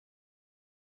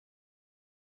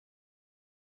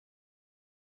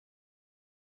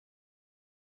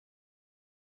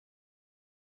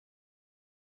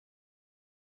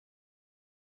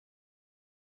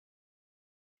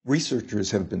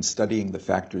Researchers have been studying the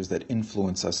factors that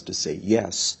influence us to say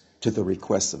yes to the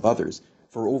requests of others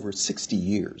for over 60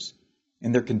 years,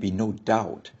 and there can be no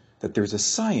doubt that there's a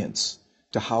science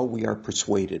to how we are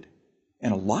persuaded,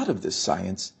 and a lot of this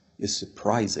science is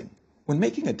surprising. When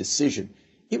making a decision,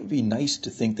 it would be nice to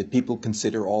think that people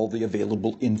consider all the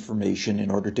available information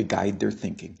in order to guide their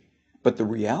thinking, but the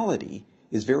reality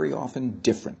is very often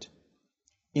different.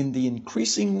 In the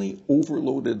increasingly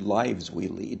overloaded lives we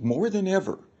lead, more than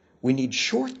ever, we need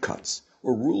shortcuts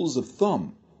or rules of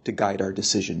thumb to guide our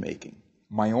decision-making.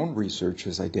 My own research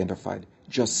has identified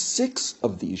just 6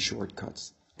 of these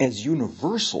shortcuts as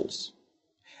universals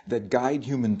that guide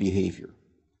human behavior.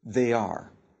 They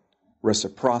are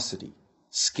reciprocity,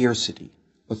 scarcity,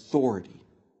 authority,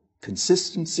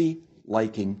 consistency,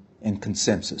 liking, and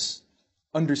consensus.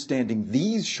 Understanding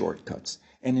these shortcuts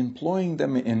and employing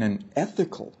them in an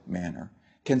ethical manner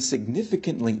can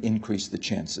significantly increase the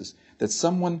chances that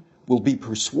someone will be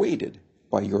persuaded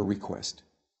by your request.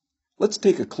 Let's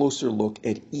take a closer look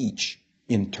at each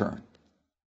in turn.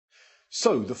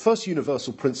 So, the first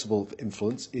universal principle of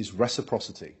influence is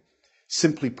reciprocity.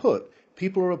 Simply put,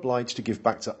 people are obliged to give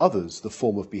back to others the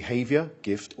form of behavior,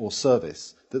 gift, or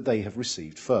service that they have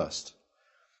received first.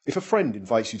 If a friend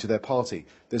invites you to their party,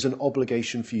 there's an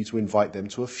obligation for you to invite them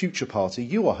to a future party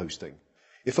you are hosting.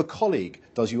 If a colleague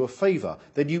does you a favour,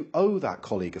 then you owe that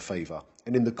colleague a favour.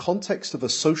 And in the context of a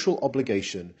social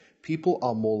obligation, people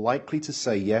are more likely to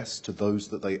say yes to those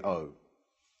that they owe.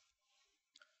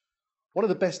 One of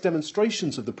the best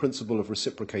demonstrations of the principle of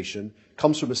reciprocation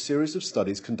comes from a series of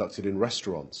studies conducted in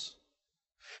restaurants.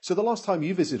 So the last time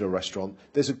you visit a restaurant,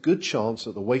 there's a good chance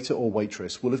that the waiter or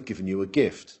waitress will have given you a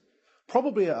gift.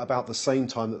 Probably at about the same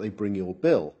time that they bring your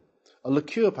bill. A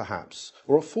liqueur perhaps,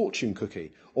 or a fortune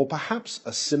cookie, or perhaps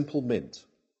a simple mint.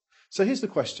 So here's the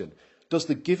question. Does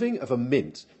the giving of a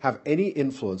mint have any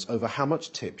influence over how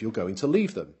much tip you're going to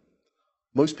leave them?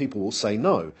 Most people will say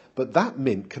no, but that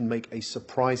mint can make a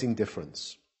surprising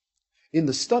difference. In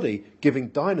the study, giving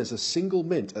diners a single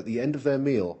mint at the end of their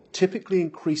meal typically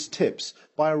increased tips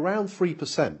by around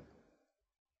 3%.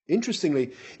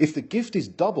 Interestingly, if the gift is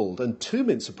doubled and 2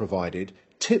 mints are provided,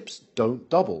 tips don't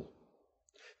double.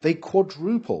 They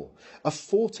quadruple, a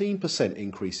 14%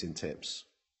 increase in tips.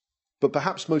 But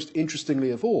perhaps most interestingly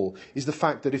of all is the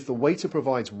fact that if the waiter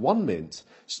provides 1 mint,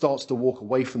 starts to walk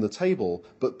away from the table,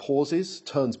 but pauses,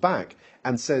 turns back,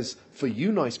 and says, "For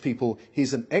you nice people,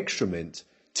 here's an extra mint,"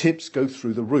 tips go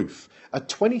through the roof. A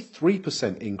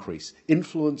 23% increase,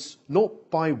 influenced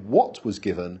not by what was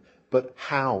given, but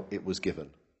how it was given.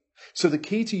 So the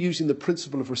key to using the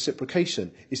principle of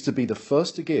reciprocation is to be the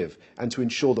first to give and to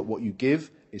ensure that what you give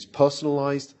is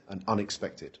personalized and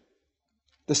unexpected.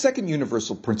 The second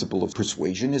universal principle of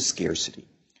persuasion is scarcity.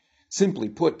 Simply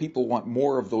put, people want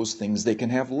more of those things they can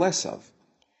have less of.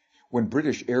 When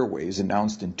British Airways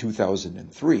announced in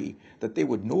 2003 that they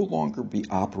would no longer be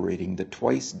operating the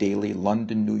twice-daily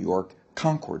London-New York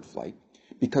Concorde flight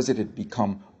because it had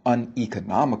become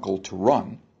uneconomical to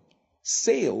run,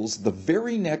 sales the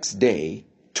very next day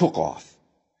took off.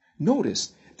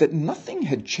 Notice that nothing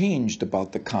had changed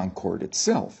about the Concorde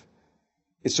itself.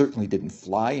 It certainly didn't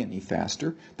fly any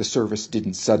faster, the service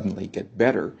didn't suddenly get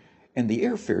better, and the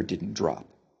airfare didn't drop.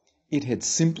 It had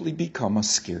simply become a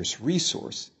scarce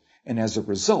resource, and as a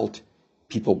result,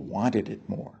 people wanted it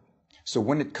more. So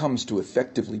when it comes to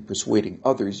effectively persuading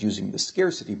others using the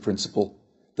scarcity principle,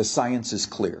 the science is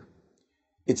clear.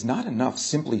 It's not enough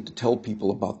simply to tell people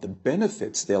about the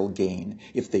benefits they'll gain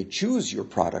if they choose your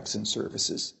products and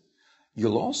services.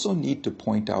 You'll also need to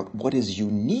point out what is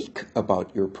unique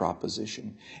about your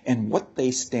proposition and what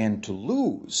they stand to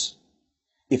lose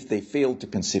if they fail to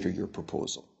consider your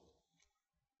proposal.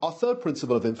 Our third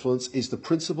principle of influence is the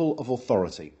principle of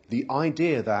authority, the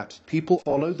idea that people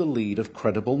follow the lead of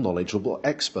credible, knowledgeable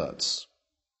experts.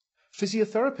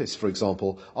 Physiotherapists, for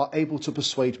example, are able to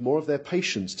persuade more of their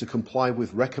patients to comply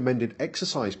with recommended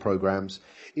exercise programs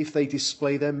if they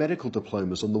display their medical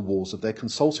diplomas on the walls of their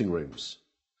consulting rooms.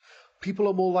 People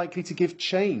are more likely to give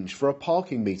change for a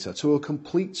parking meter to a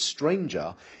complete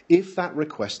stranger if that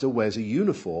requester wears a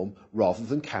uniform rather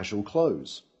than casual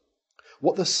clothes.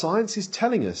 What the science is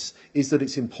telling us is that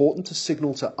it's important to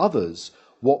signal to others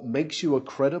what makes you a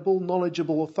credible,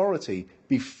 knowledgeable authority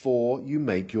before you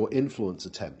make your influence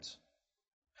attempt.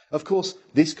 Of course,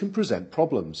 this can present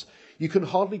problems. You can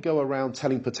hardly go around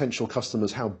telling potential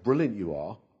customers how brilliant you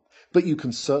are, but you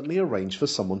can certainly arrange for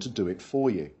someone to do it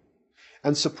for you.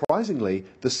 And surprisingly,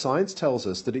 the science tells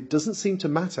us that it doesn't seem to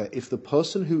matter if the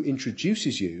person who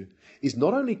introduces you is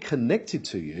not only connected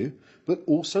to you, but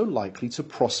also likely to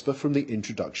prosper from the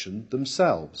introduction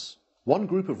themselves. One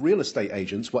group of real estate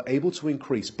agents were able to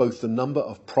increase both the number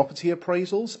of property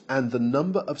appraisals and the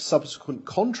number of subsequent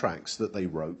contracts that they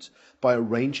wrote by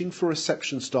arranging for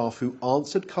reception staff who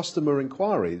answered customer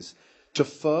inquiries to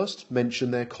first mention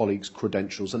their colleagues'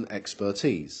 credentials and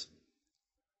expertise.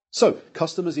 So,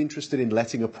 customers interested in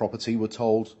letting a property were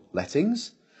told,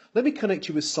 "Lettings? Let me connect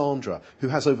you with Sandra, who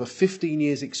has over 15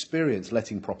 years' experience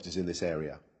letting properties in this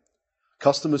area."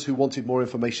 Customers who wanted more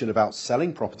information about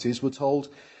selling properties were told,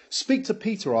 "Speak to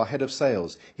Peter, our head of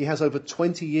sales. He has over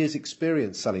 20 years'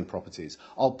 experience selling properties.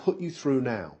 I'll put you through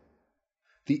now."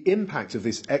 The impact of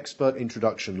this expert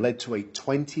introduction led to a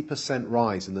 20%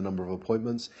 rise in the number of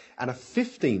appointments and a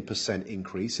 15%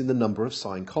 increase in the number of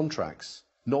signed contracts.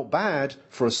 Not bad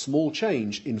for a small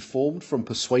change informed from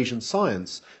persuasion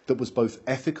science that was both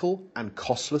ethical and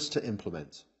costless to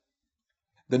implement.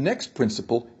 The next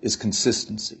principle is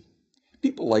consistency.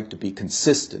 People like to be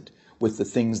consistent with the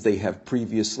things they have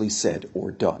previously said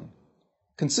or done.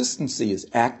 Consistency is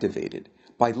activated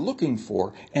by looking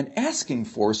for and asking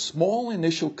for small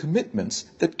initial commitments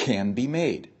that can be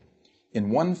made.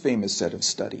 In one famous set of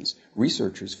studies,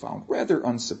 researchers found, rather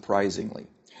unsurprisingly,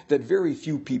 that very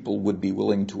few people would be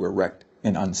willing to erect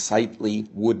an unsightly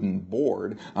wooden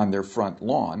board on their front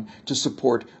lawn to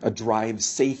support a Drive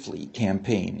Safely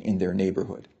campaign in their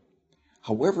neighborhood.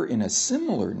 However, in a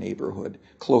similar neighborhood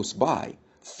close by,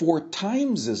 4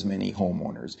 times as many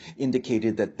homeowners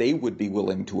indicated that they would be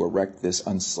willing to erect this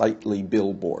unsightly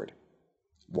billboard.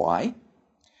 Why?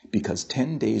 Because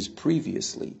 10 days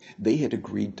previously, they had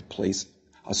agreed to place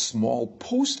a small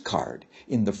postcard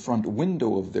in the front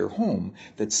window of their home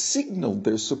that signaled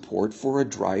their support for a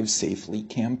Drive Safely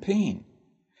campaign.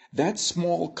 That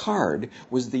small card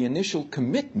was the initial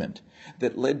commitment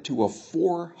that led to a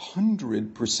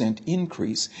 400%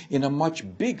 increase in a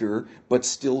much bigger but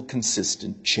still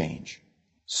consistent change.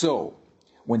 So,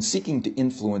 when seeking to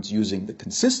influence using the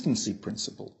consistency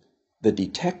principle, the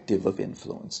detective of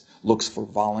influence looks for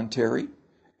voluntary,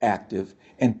 active,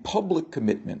 and public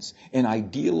commitments, and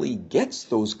ideally gets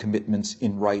those commitments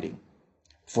in writing.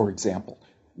 For example,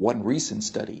 one recent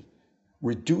study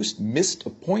reduced missed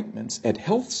appointments at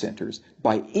health centers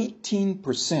by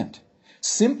 18%,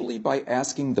 simply by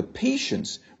asking the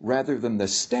patients rather than the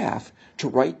staff to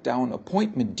write down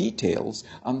appointment details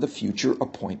on the future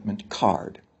appointment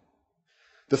card.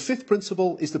 The fifth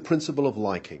principle is the principle of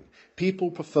liking.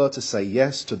 People prefer to say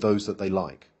yes to those that they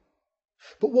like.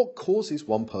 But what causes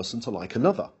one person to like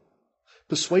another?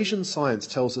 Persuasion science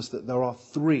tells us that there are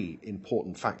 3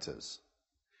 important factors.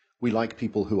 We like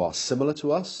people who are similar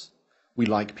to us, we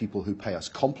like people who pay us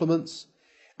compliments,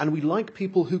 and we like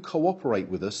people who cooperate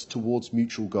with us towards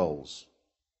mutual goals.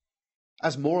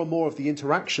 As more and more of the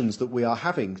interactions that we are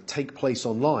having take place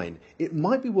online, it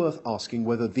might be worth asking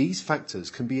whether these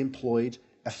factors can be employed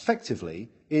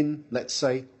effectively in, let's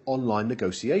say, online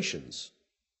negotiations.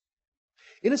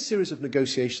 In a series of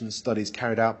negotiation studies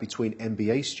carried out between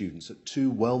MBA students at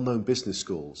 2 well-known business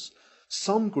schools,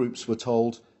 some groups were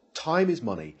told, "Time is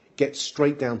money, get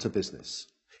straight down to business."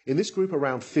 In this group,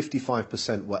 around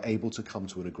 55% were able to come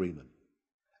to an agreement.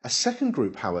 A second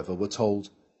group, however, were told,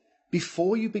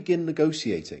 "Before you begin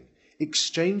negotiating,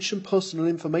 exchange some personal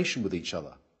information with each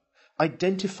other.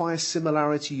 Identify a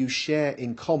similarity you share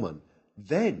in common,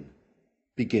 then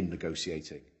begin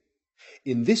negotiating."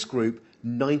 In this group,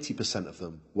 90% of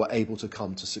them were able to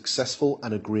come to successful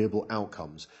and agreeable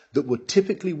outcomes that were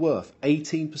typically worth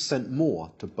 18%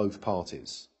 more to both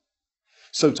parties.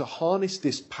 So to harness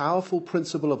this powerful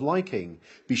principle of liking,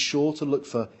 be sure to look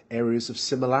for areas of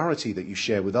similarity that you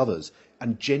share with others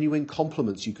and genuine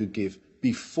compliments you could give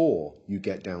before you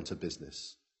get down to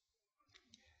business.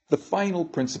 The final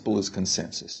principle is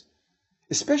consensus.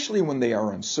 Especially when they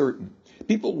are uncertain,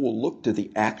 people will look to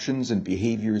the actions and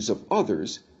behaviors of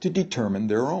others to determine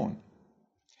their own.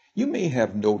 You may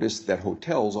have noticed that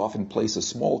hotels often place a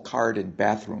small card in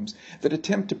bathrooms that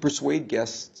attempt to persuade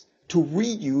guests to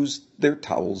reuse their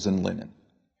towels and linen.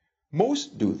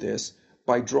 Most do this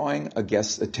by drawing a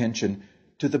guest's attention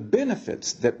to the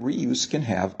benefits that reuse can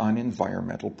have on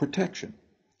environmental protection.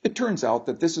 It turns out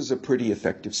that this is a pretty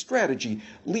effective strategy,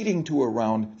 leading to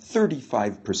around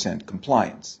 35%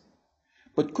 compliance.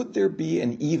 But could there be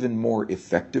an even more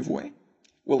effective way?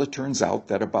 Well, it turns out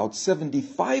that about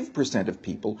 75% of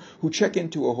people who check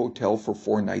into a hotel for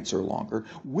 4 nights or longer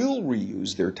will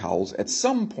reuse their towels at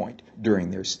some point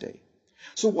during their stay.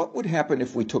 So what would happen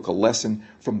if we took a lesson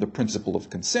from the principle of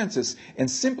consensus and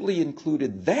simply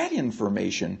included that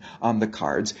information on the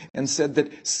cards and said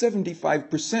that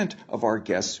 75% of our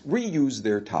guests reuse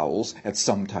their towels at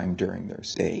some time during their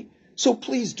stay, so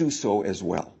please do so as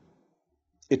well.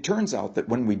 It turns out that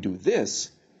when we do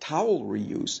this, towel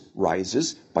reuse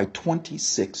rises by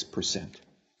 26%.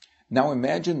 Now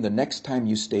imagine the next time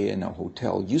you stay in a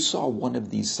hotel, you saw one of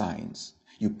these signs.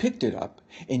 You picked it up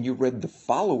and you read the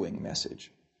following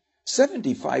message.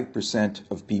 75%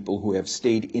 of people who have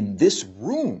stayed in this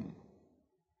room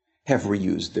have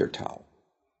reused their towel.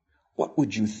 What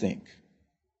would you think?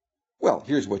 Well,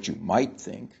 here's what you might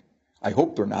think. I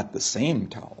hope they're not the same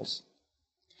towels.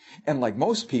 And like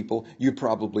most people, you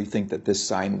probably think that this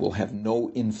sign will have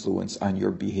no influence on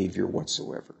your behavior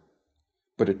whatsoever.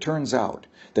 But it turns out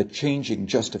that changing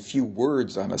just a few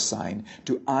words on a sign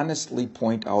to honestly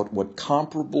point out what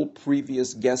comparable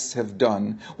previous guests have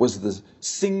done was the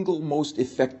single most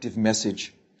effective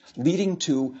message, leading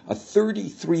to a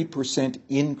 33%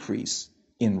 increase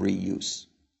in reuse.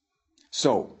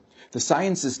 So, the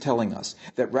science is telling us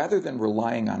that rather than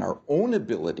relying on our own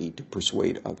ability to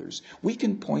persuade others, we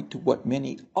can point to what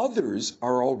many others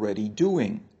are already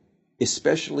doing,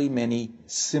 especially many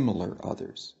similar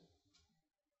others.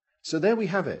 So there we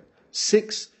have it,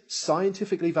 6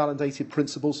 scientifically validated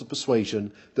principles of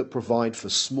persuasion that provide for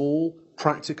small,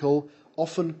 practical,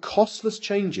 often costless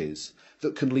changes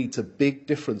that can lead to big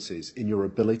differences in your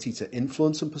ability to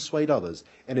influence and persuade others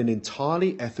in an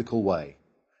entirely ethical way.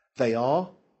 They are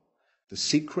the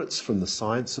secrets from the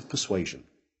science of persuasion.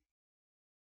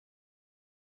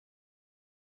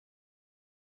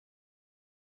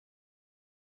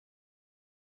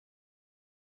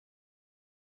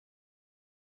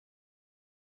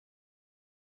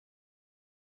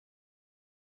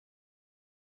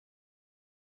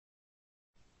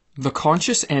 The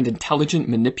conscious and intelligent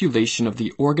manipulation of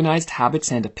the organized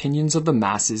habits and opinions of the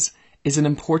masses is an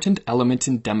important element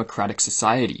in democratic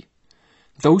society.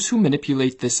 Those who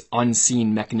manipulate this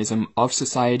unseen mechanism of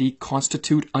society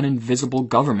constitute an invisible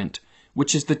government,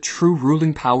 which is the true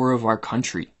ruling power of our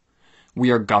country.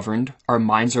 We are governed, our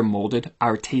minds are molded,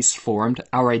 our tastes formed,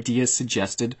 our ideas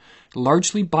suggested,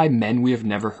 largely by men we have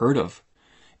never heard of.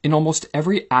 In almost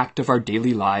every act of our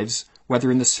daily lives,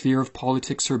 whether in the sphere of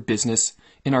politics or business,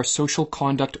 in our social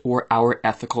conduct or our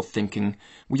ethical thinking,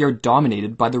 we are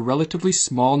dominated by the relatively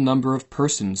small number of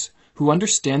persons who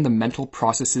understand the mental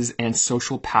processes and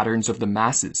social patterns of the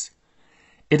masses.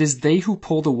 It is they who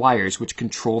pull the wires which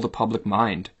control the public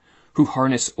mind, who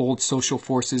harness old social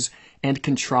forces and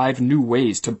contrive new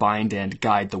ways to bind and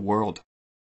guide the world.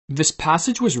 This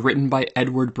passage was written by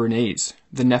Edward Bernays,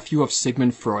 the nephew of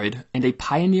Sigmund Freud and a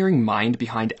pioneering mind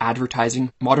behind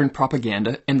advertising, modern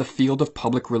propaganda, and the field of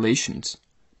public relations.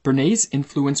 Bernays'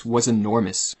 influence was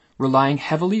enormous. Relying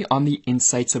heavily on the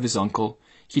insights of his uncle,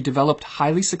 he developed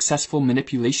highly successful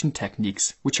manipulation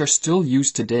techniques which are still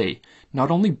used today, not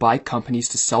only by companies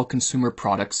to sell consumer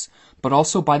products, but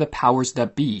also by the powers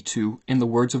that be to, in the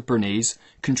words of Bernays,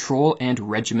 control and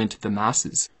regiment the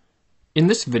masses. In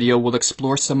this video, we'll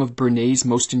explore some of Bernays'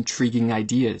 most intriguing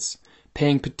ideas,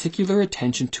 paying particular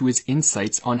attention to his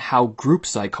insights on how group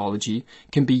psychology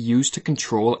can be used to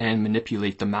control and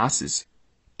manipulate the masses.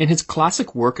 In his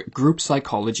classic work, Group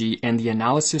Psychology and the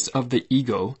Analysis of the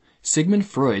Ego, Sigmund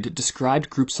Freud described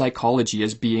group psychology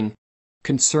as being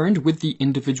concerned with the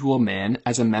individual man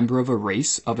as a member of a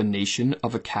race, of a nation,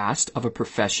 of a caste, of a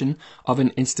profession, of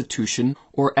an institution,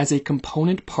 or as a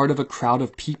component part of a crowd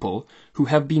of people who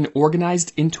have been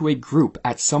organized into a group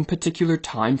at some particular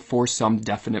time for some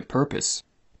definite purpose.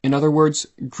 In other words,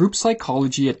 group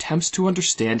psychology attempts to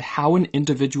understand how an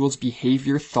individual's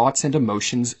behavior, thoughts, and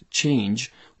emotions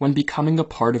change when becoming a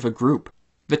part of a group.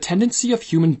 The tendency of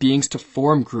human beings to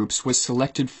form groups was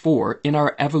selected for in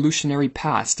our evolutionary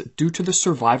past due to the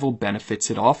survival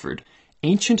benefits it offered.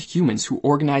 Ancient humans who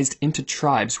organized into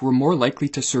tribes were more likely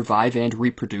to survive and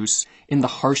reproduce in the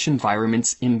harsh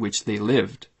environments in which they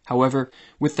lived. However,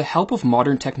 with the help of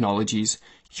modern technologies,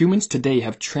 humans today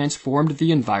have transformed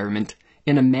the environment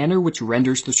in a manner which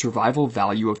renders the survival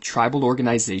value of tribal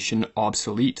organization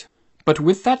obsolete. But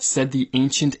with that said, the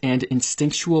ancient and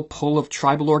instinctual pull of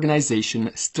tribal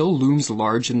organization still looms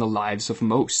large in the lives of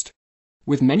most,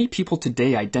 with many people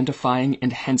today identifying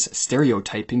and hence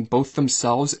stereotyping both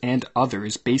themselves and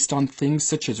others based on things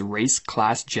such as race,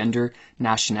 class, gender,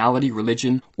 nationality,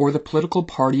 religion, or the political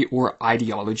party or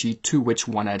ideology to which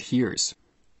one adheres.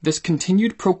 This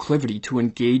continued proclivity to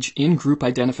engage in group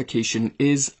identification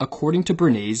is, according to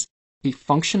Bernays, a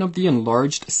function of the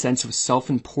enlarged sense of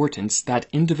self-importance that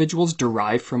individuals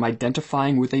derive from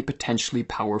identifying with a potentially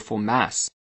powerful mass.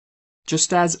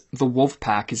 Just as the wolf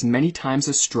pack is many times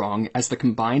as strong as the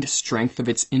combined strength of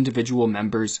its individual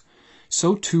members,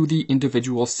 so too the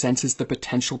individual senses the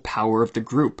potential power of the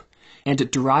group, and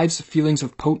it derives feelings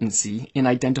of potency in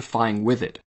identifying with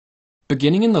it.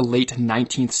 Beginning in the late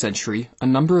 19th century, a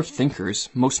number of thinkers,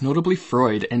 most notably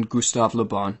Freud and Gustave Le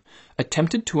Bon,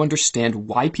 attempted to understand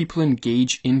why people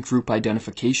engage in group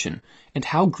identification and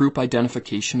how group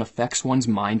identification affects one's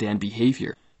mind and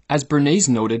behavior. As Bernays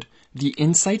noted, the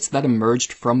insights that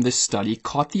emerged from this study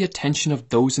caught the attention of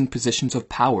those in positions of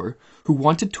power who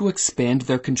wanted to expand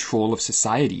their control of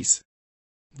societies.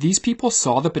 These people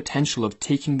saw the potential of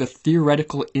taking the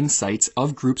theoretical insights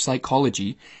of group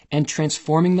psychology and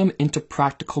transforming them into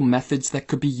practical methods that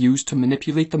could be used to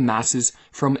manipulate the masses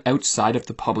from outside of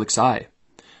the public's eye,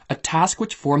 a task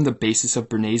which formed the basis of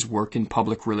Bernays' work in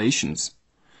public relations.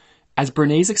 As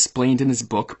Bernays explained in his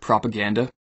book, Propaganda,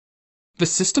 the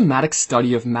systematic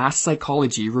study of mass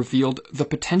psychology revealed the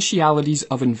potentialities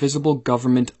of invisible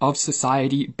government of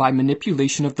society by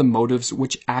manipulation of the motives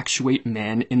which actuate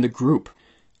man in the group.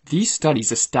 These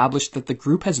studies established that the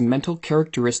group has mental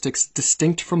characteristics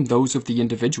distinct from those of the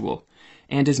individual,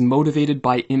 and is motivated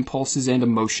by impulses and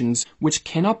emotions which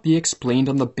cannot be explained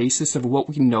on the basis of what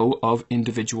we know of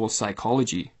individual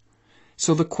psychology.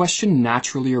 So the question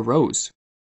naturally arose: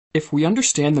 if we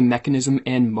understand the mechanism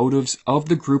and motives of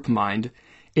the group mind,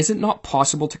 is it not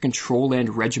possible to control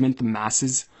and regiment the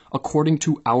masses according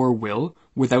to our will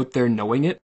without their knowing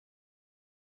it?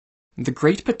 The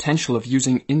great potential of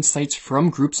using insights from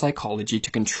group psychology to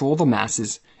control the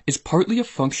masses is partly a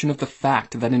function of the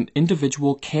fact that an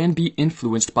individual can be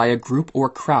influenced by a group or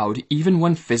crowd even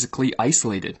when physically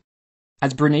isolated.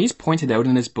 As Bernays pointed out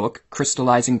in his book,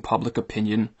 Crystallizing Public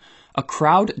Opinion, a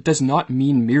crowd does not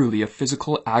mean merely a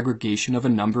physical aggregation of a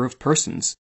number of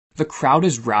persons. The crowd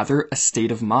is rather a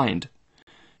state of mind.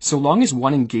 So long as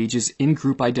one engages in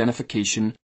group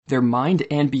identification, their mind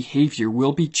and behavior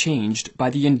will be changed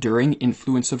by the enduring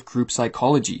influence of group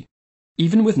psychology,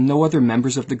 even with no other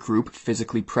members of the group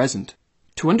physically present.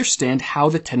 To understand how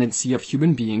the tendency of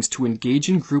human beings to engage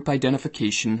in group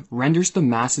identification renders the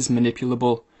masses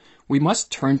manipulable, we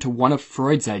must turn to one of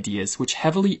Freud's ideas which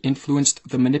heavily influenced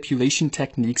the manipulation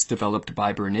techniques developed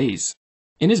by Bernays.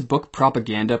 In his book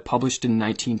Propaganda, published in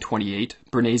 1928,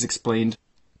 Bernays explained,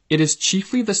 "It is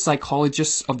chiefly the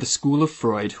psychologists of the school of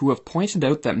Freud who have pointed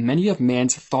out that many of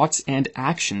man's thoughts and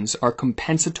actions are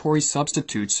compensatory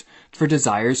substitutes for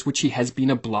desires which he has been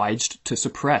obliged to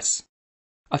suppress.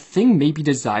 A thing may be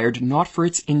desired not for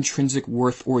its intrinsic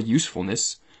worth or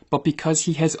usefulness, but because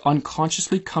he has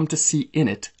unconsciously come to see in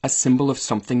it a symbol of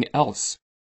something else,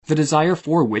 the desire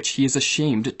for which he is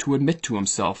ashamed to admit to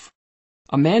himself.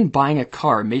 A man buying a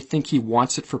car may think he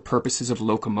wants it for purposes of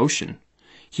locomotion.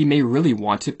 He may really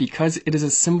want it because it is a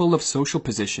symbol of social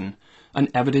position, an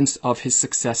evidence of his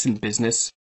success in business,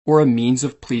 or a means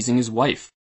of pleasing his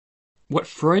wife." What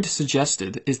Freud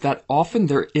suggested is that often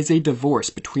there is a divorce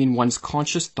between one's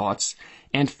conscious thoughts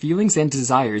and feelings and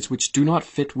desires which do not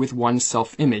fit with one's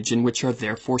self-image and which are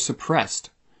therefore suppressed.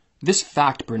 This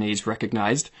fact, Bernays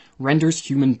recognized, renders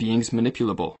human beings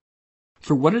manipulable.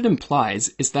 For what it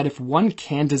implies is that if one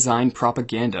can design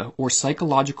propaganda or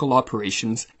psychological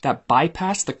operations that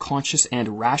bypass the conscious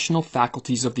and rational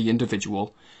faculties of the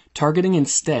individual, targeting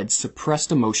instead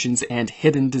suppressed emotions and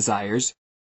hidden desires,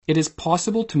 it is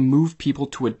possible to move people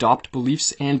to adopt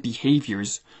beliefs and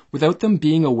behaviors without them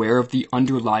being aware of the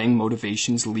underlying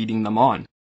motivations leading them on.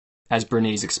 As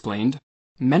Bernays explained,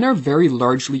 men are very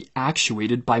largely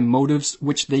actuated by motives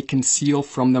which they conceal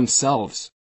from themselves.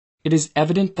 It is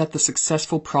evident that the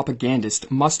successful propagandist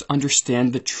must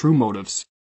understand the true motives,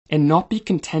 and not be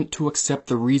content to accept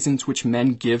the reasons which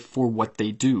men give for what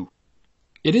they do.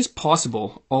 It is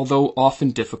possible, although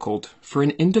often difficult, for an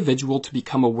individual to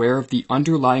become aware of the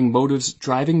underlying motives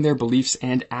driving their beliefs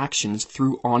and actions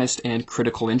through honest and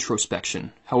critical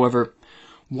introspection. However,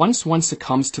 once one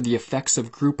succumbs to the effects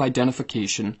of group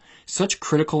identification, such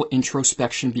critical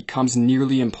introspection becomes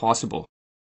nearly impossible.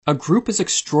 "A group is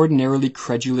extraordinarily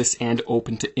credulous and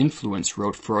open to influence,"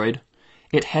 wrote Freud.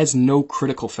 "It has no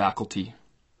critical faculty."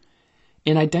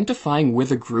 In identifying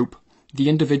with a group, the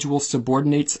individual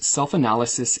subordinates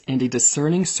self-analysis and a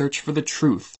discerning search for the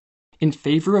truth in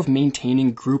favor of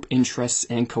maintaining group interests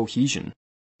and cohesion.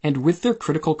 And with their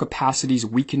critical capacities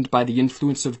weakened by the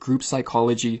influence of group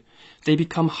psychology, they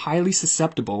become highly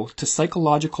susceptible to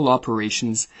psychological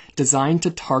operations designed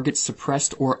to target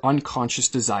suppressed or unconscious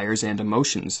desires and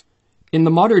emotions. In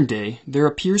the modern day, there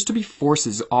appears to be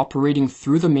forces operating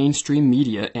through the mainstream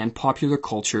media and popular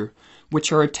culture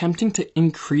which are attempting to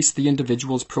increase the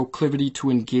individual's proclivity to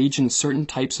engage in certain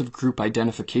types of group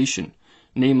identification,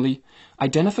 namely,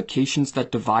 identifications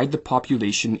that divide the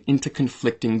population into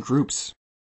conflicting groups.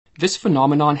 This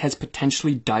phenomenon has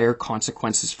potentially dire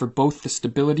consequences for both the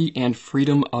stability and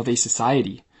freedom of a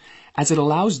society, as it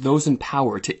allows those in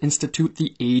power to institute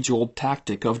the age-old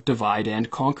tactic of divide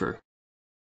and conquer.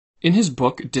 In his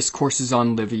book Discourses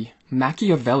on Livy,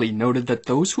 Machiavelli noted that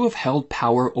those who have held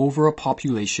power over a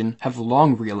population have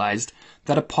long realized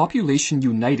that a population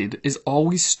united is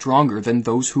always stronger than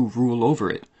those who rule over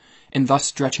it, and thus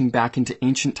stretching back into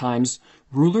ancient times,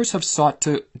 rulers have sought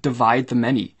to divide the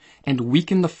many and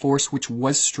weaken the force which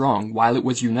was strong while it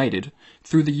was united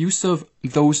through the use of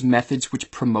those methods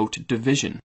which promote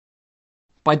division.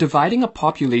 By dividing a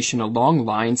population along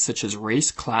lines such as race,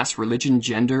 class, religion,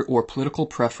 gender, or political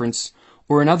preference,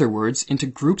 or in other words, into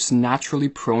groups naturally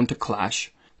prone to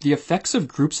clash, the effects of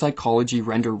group psychology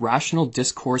render rational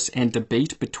discourse and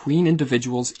debate between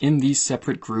individuals in these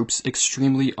separate groups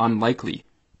extremely unlikely.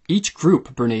 Each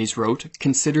group, Bernays wrote,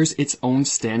 considers its own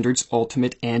standards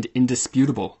ultimate and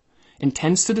indisputable, and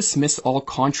tends to dismiss all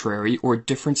contrary or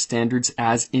different standards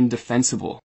as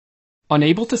indefensible.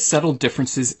 Unable to settle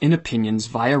differences in opinions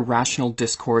via rational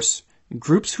discourse,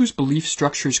 groups whose belief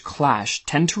structures clash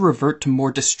tend to revert to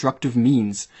more destructive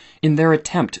means in their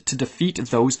attempt to defeat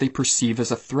those they perceive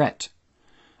as a threat.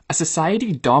 A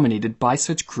society dominated by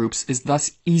such groups is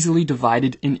thus easily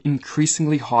divided in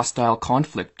increasingly hostile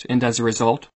conflict, and as a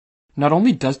result, not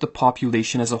only does the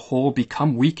population as a whole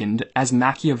become weakened, as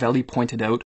Machiavelli pointed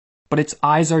out, but its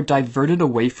eyes are diverted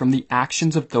away from the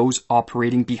actions of those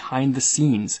operating behind the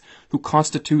scenes, who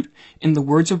constitute, in the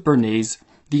words of Bernays,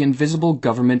 the invisible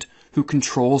government who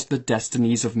controls the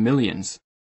destinies of millions.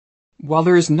 While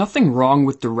there is nothing wrong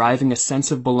with deriving a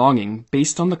sense of belonging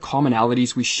based on the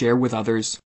commonalities we share with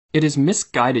others, it is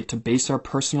misguided to base our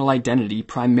personal identity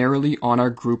primarily on our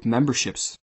group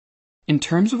memberships. In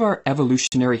terms of our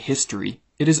evolutionary history,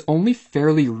 it is only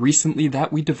fairly recently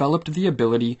that we developed the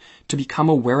ability to become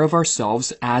aware of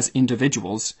ourselves as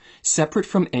individuals, separate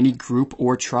from any group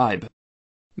or tribe.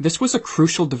 This was a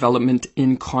crucial development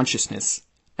in consciousness,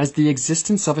 as the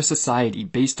existence of a society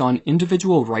based on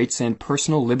individual rights and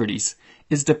personal liberties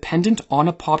is dependent on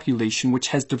a population which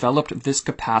has developed this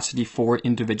capacity for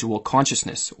individual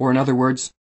consciousness, or in other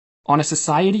words, on a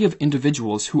society of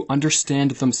individuals who understand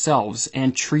themselves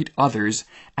and treat others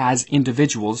as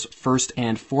individuals first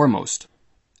and foremost.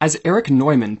 As Erich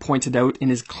Neumann pointed out in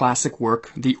his classic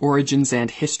work, The Origins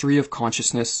and History of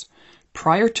Consciousness,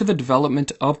 prior to the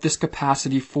development of this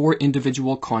capacity for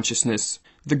individual consciousness,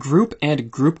 the group and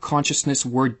group consciousness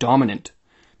were dominant.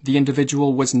 The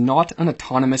individual was not an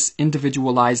autonomous,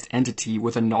 individualized entity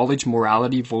with a knowledge,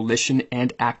 morality, volition,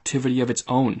 and activity of its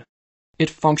own. It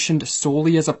functioned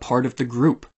solely as a part of the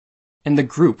group, and the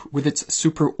group, with its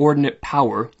superordinate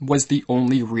power, was the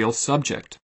only real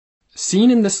subject. Seen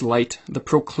in this light, the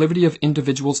proclivity of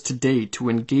individuals today to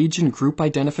engage in group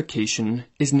identification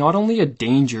is not only a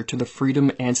danger to the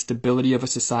freedom and stability of a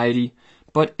society,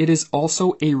 but it is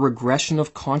also a regression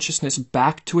of consciousness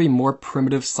back to a more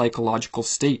primitive psychological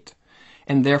state,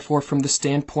 and therefore, from the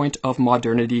standpoint of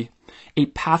modernity, a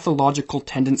pathological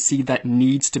tendency that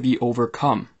needs to be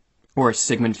overcome. Or as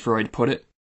Sigmund Freud put it,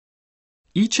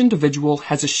 each individual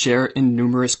has a share in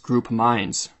numerous group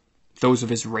minds, those of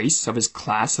his race, of his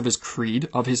class, of his creed,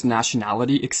 of his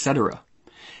nationality, etc.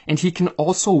 And he can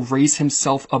also raise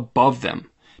himself above them,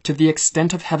 to the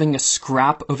extent of having a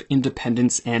scrap of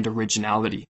independence and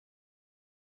originality.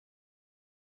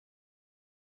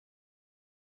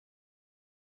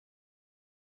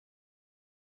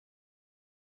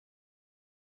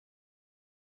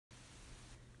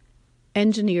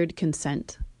 Engineered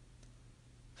consent.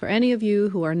 For any of you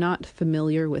who are not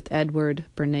familiar with Edward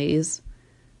Bernays,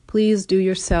 please do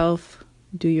yourself,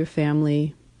 do your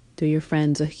family, do your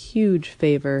friends a huge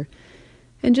favor,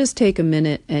 and just take a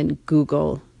minute and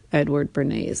Google Edward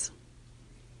Bernays.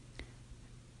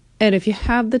 And if you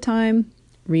have the time,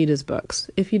 read his books.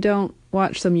 If you don't,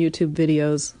 watch some YouTube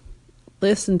videos,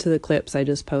 listen to the clips I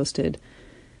just posted.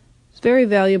 It's very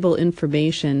valuable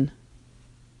information.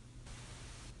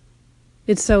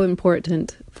 It's so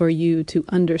important for you to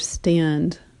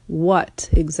understand what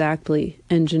exactly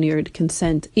engineered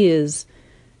consent is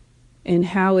and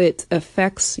how it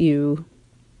affects you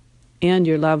and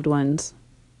your loved ones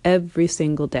every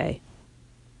single day.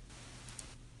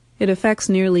 It affects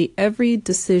nearly every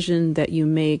decision that you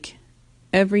make,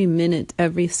 every minute,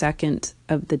 every second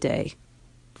of the day.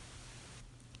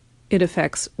 It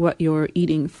affects what you're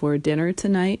eating for dinner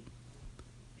tonight.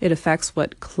 It affects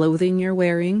what clothing you're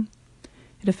wearing.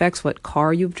 It affects what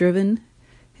car you've driven.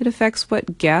 It affects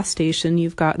what gas station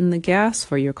you've gotten the gas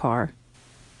for your car.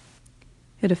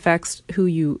 It affects who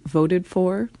you voted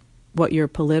for, what your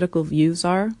political views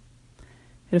are.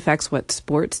 It affects what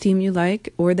sports team you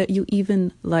like, or that you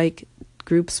even like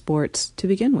group sports to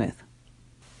begin with.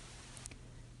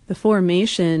 The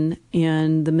formation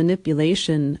and the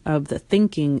manipulation of the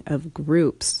thinking of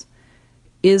groups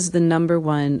is the number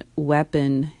one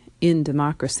weapon in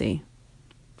democracy.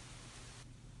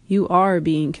 You are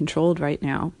being controlled right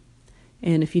now,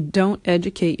 and if you don't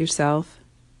educate yourself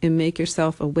and make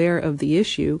yourself aware of the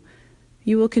issue,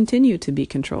 you will continue to be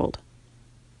controlled.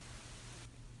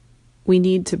 We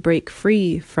need to break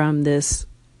free from this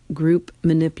group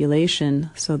manipulation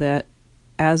so that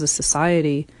as a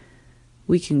society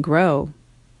we can grow.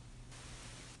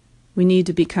 We need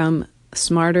to become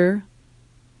smarter,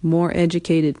 more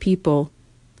educated people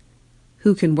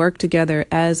who can work together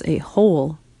as a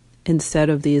whole instead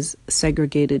of these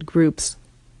segregated groups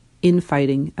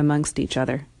infighting amongst each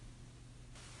other.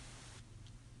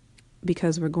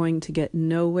 Because we're going to get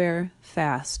nowhere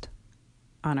fast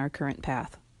on our current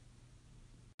path.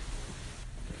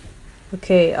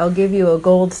 Okay, I'll give you a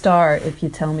gold star if you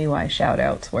tell me why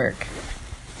shout-outs work.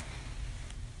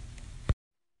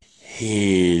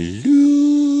 Hello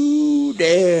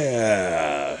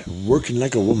there! Working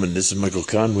like a woman, this is Michael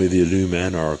Conway, the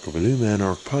Illumanarch of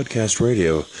Illumanarch Podcast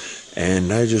Radio.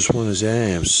 And I just want to say I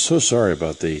am so sorry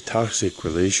about the toxic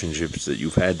relationships that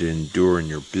you've had to endure in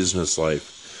your business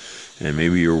life. And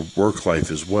maybe your work life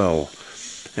as well.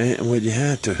 And what you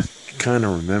have to kind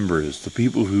of remember is the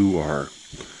people who are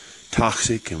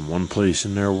toxic in one place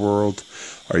in their world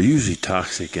are usually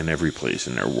toxic in every place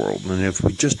in their world. And if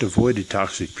we just avoided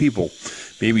toxic people,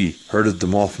 maybe herded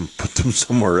them off and put them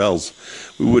somewhere else,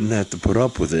 we wouldn't have to put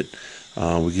up with it.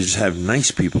 We could just have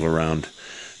nice people around.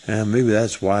 And maybe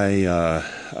that's why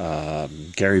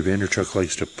Gary Vaynerchuk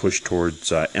likes to push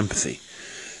towards empathy.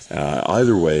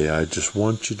 Either way, I just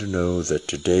want you to know that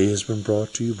today has been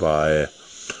brought to you by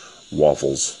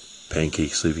Waffles.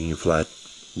 Pancakes leaving you flat.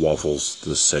 Waffles,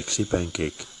 the sexy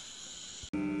pancake.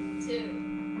 2,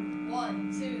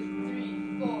 1,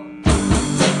 2, 3, 4.